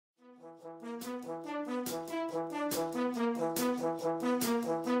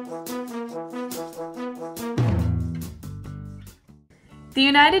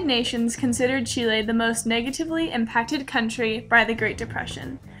United Nations considered Chile the most negatively impacted country by the Great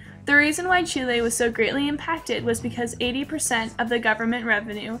Depression. The reason why Chile was so greatly impacted was because 80% of the government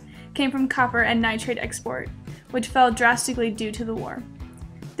revenue came from copper and nitrate export, which fell drastically due to the war.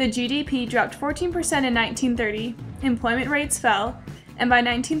 The GDP dropped 14% in 1930, employment rates fell, and by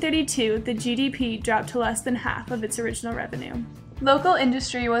 1932, the GDP dropped to less than half of its original revenue. Local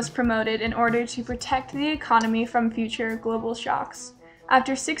industry was promoted in order to protect the economy from future global shocks.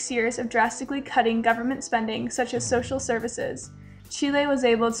 After 6 years of drastically cutting government spending, such as social services, Chile was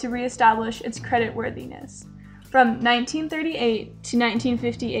able to reestablish its creditworthiness. From 1938 to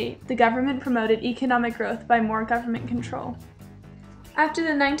 1958, the government promoted economic growth by more government control. After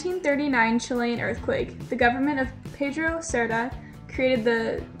the 1939 Chilean earthquake, the government of Pedro Cerda created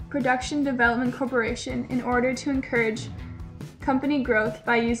the Production Development Corporation in order to encourage company growth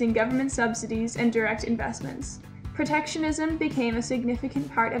by using government subsidies and direct investments. Protectionism became a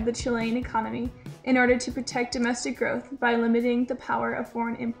significant part of the Chilean economy in order to protect domestic growth by limiting the power of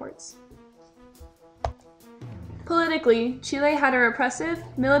foreign imports. Politically, Chile had a repressive,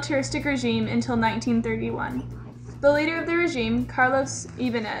 militaristic regime until 1931. The leader of the regime, Carlos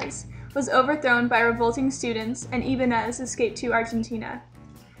Ibáñez, was overthrown by revolting students, and Ibáñez escaped to Argentina.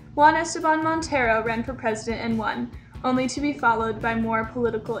 Juan Esteban Montero ran for president and won, only to be followed by more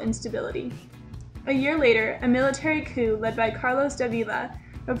political instability. A year later, a military coup led by Carlos Dávila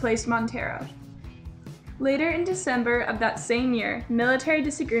replaced Montero. Later in December of that same year, military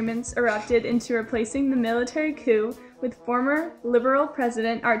disagreements erupted into replacing the military coup with former liberal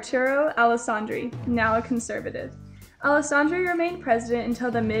president Arturo Alessandri, now a conservative. Alessandri remained president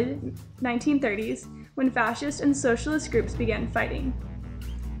until the mid-1930s, when fascist and socialist groups began fighting.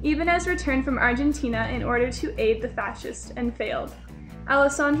 Ibáñez returned from Argentina in order to aid the fascists and failed.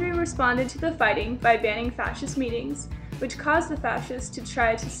 Alessandri responded to the fighting by banning fascist meetings, which caused the fascists to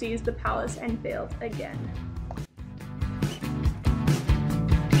try to seize the palace and failed again.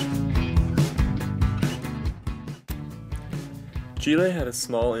 Chile had a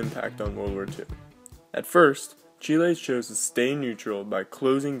small impact on World War II. At first, Chile chose to stay neutral by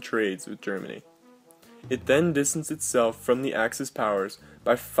closing trades with Germany. It then distanced itself from the Axis powers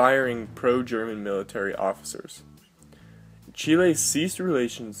by firing pro-German military officers. Chile ceased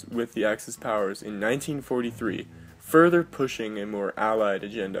relations with the Axis powers in 1943, further pushing a more allied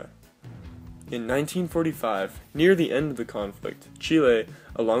agenda. In 1945, near the end of the conflict, Chile,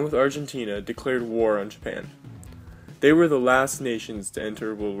 along with Argentina, declared war on Japan. They were the last nations to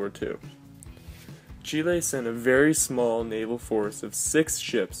enter World War II. Chile sent a very small naval force of 6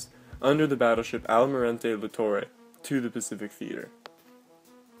 ships under the battleship Almirante La Torre to the Pacific Theater.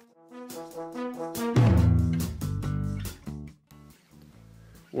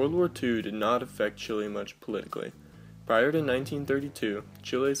 World War II did not affect Chile much politically. Prior to 1932,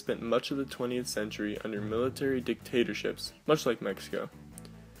 Chile spent much of the 20th century under military dictatorships, much like Mexico.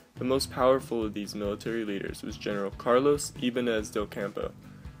 The most powerful of these military leaders was General Carlos Ibáñez del Campo,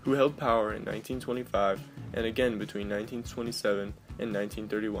 who held power in 1925 and again between 1927 and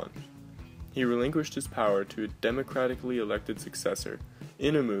 1931. He relinquished his power to a democratically elected successor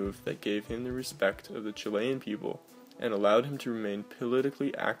in a move that gave him the respect of the Chilean people and allowed him to remain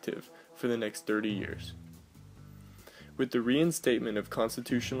politically active for the next 30 years. With the reinstatement of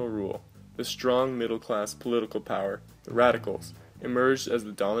constitutional rule, the strong middle-class political power, the radicals, emerged as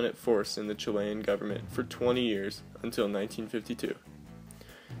the dominant force in the Chilean government for 20 years until 1952.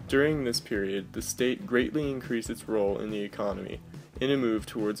 During this period, the state greatly increased its role in the economy in a move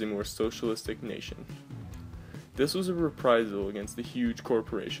towards a more socialistic nation. This was a reprisal against the huge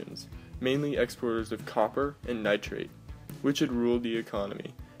corporations, mainly exporters of copper and nitrate, which had ruled the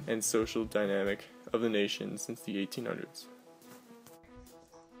economy and social dynamic of the nation since the 1800s.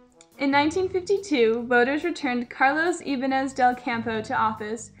 In 1952, voters returned Carlos Ibáñez del Campo to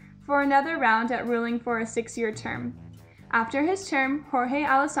office for another round at ruling for a 6-year term. After his term, Jorge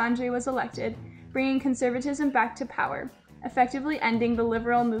Alessandri was elected, bringing conservatism back to power, effectively ending the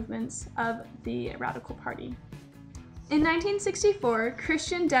liberal movements of the Radical Party. In 1964,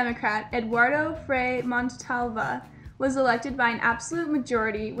 Christian Democrat Eduardo Frei Montalva was elected by an absolute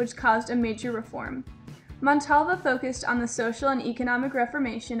majority, which caused a major reform. Montalva focused on the social and economic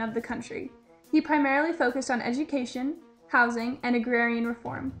reformation of the country. He primarily focused on education, housing, and agrarian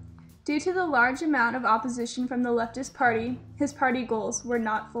reform. Due to the large amount of opposition from the leftist party, his party goals were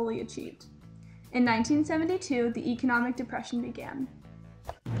not fully achieved. In 1972, the economic depression began.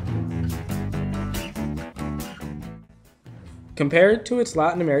 Compared to its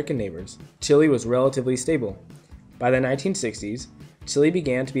Latin American neighbors, Chile was relatively stable. By the 1960s, Chile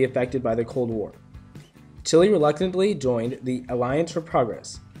began to be affected by the Cold War. Chile reluctantly joined the Alliance for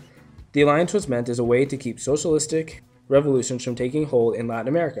Progress. The alliance was meant as a way to keep socialistic revolutions from taking hold in Latin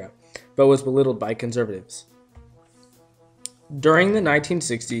America, but was belittled by conservatives. During the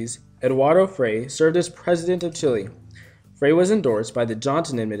 1960s, Eduardo Frei served as president of Chile. Frei was endorsed by the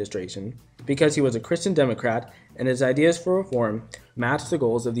Johnson administration because he was a Christian Democrat and his ideas for reform matched the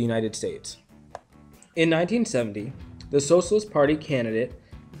goals of the United States. In 1970, the Socialist Party candidate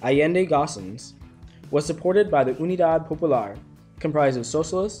Allende Gossens was supported by the Unidad Popular, comprised of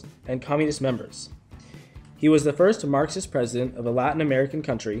socialist and communist members. He was the first Marxist president of a Latin American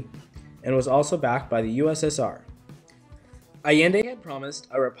country and was also backed by the USSR. Allende had promised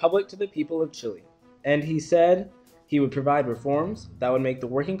a republic to the people of Chile, and he said he would provide reforms that would make the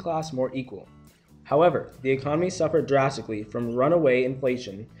working class more equal. However, the economy suffered drastically from runaway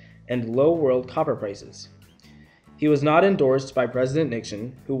inflation and low world copper prices. He was not endorsed by President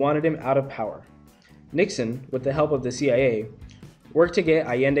Nixon, who wanted him out of power. Nixon, with the help of the CIA, worked to get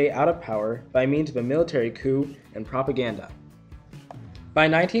Allende out of power by means of a military coup and propaganda. By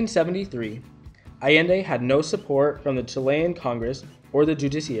 1973, Allende had no support from the Chilean Congress or the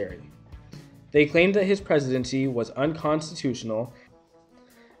judiciary. They claimed that his presidency was unconstitutional.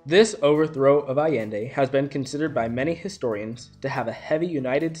 This overthrow of Allende has been considered by many historians to have a heavy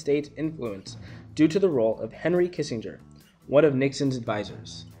United States influence due to the role of Henry Kissinger, one of Nixon's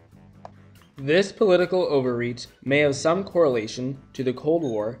advisors. This political overreach may have some correlation to the Cold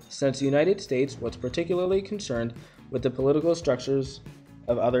War, since the United States was particularly concerned with the political structures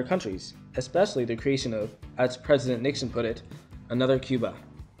of other countries, especially the creation of, as President Nixon put it, another Cuba.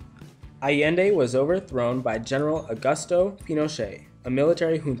 Allende was overthrown by General Augusto Pinochet, a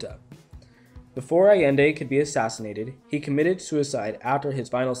military junta. Before Allende could be assassinated, he committed suicide after his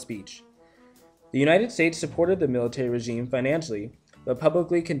final speech. The United States supported the military regime financially, but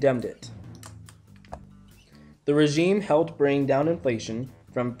publicly condemned it. The regime helped bring down inflation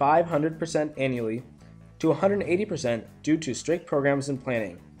from 500% annually to 180% due to strict programs and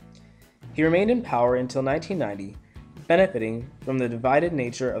planning. He remained in power until 1990, benefiting from the divided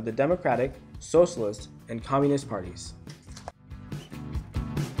nature of the Democratic, Socialist, and Communist parties.